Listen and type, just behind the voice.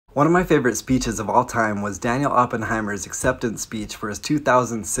One of my favorite speeches of all time was Daniel Oppenheimer's acceptance speech for his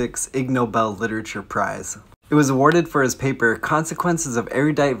 2006 Ig Nobel Literature Prize. It was awarded for his paper, Consequences of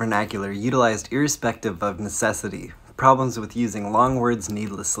Erudite Vernacular Utilized Irrespective of Necessity, Problems with Using Long Words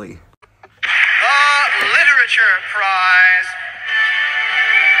Needlessly. The Literature Prize.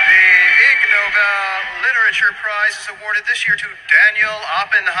 The Ig Nobel Literature Prize is awarded this year to Daniel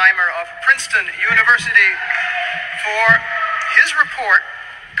Oppenheimer of Princeton University for his report,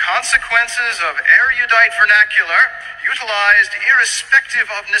 Consequences of Erudite Vernacular Utilized Irrespective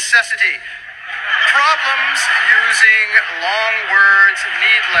of Necessity, Problems Using Long Words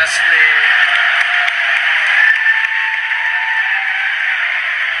Needlessly.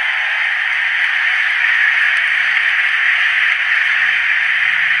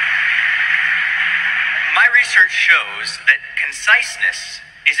 My research shows that conciseness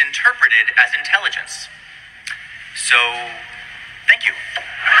is interpreted as intelligence. So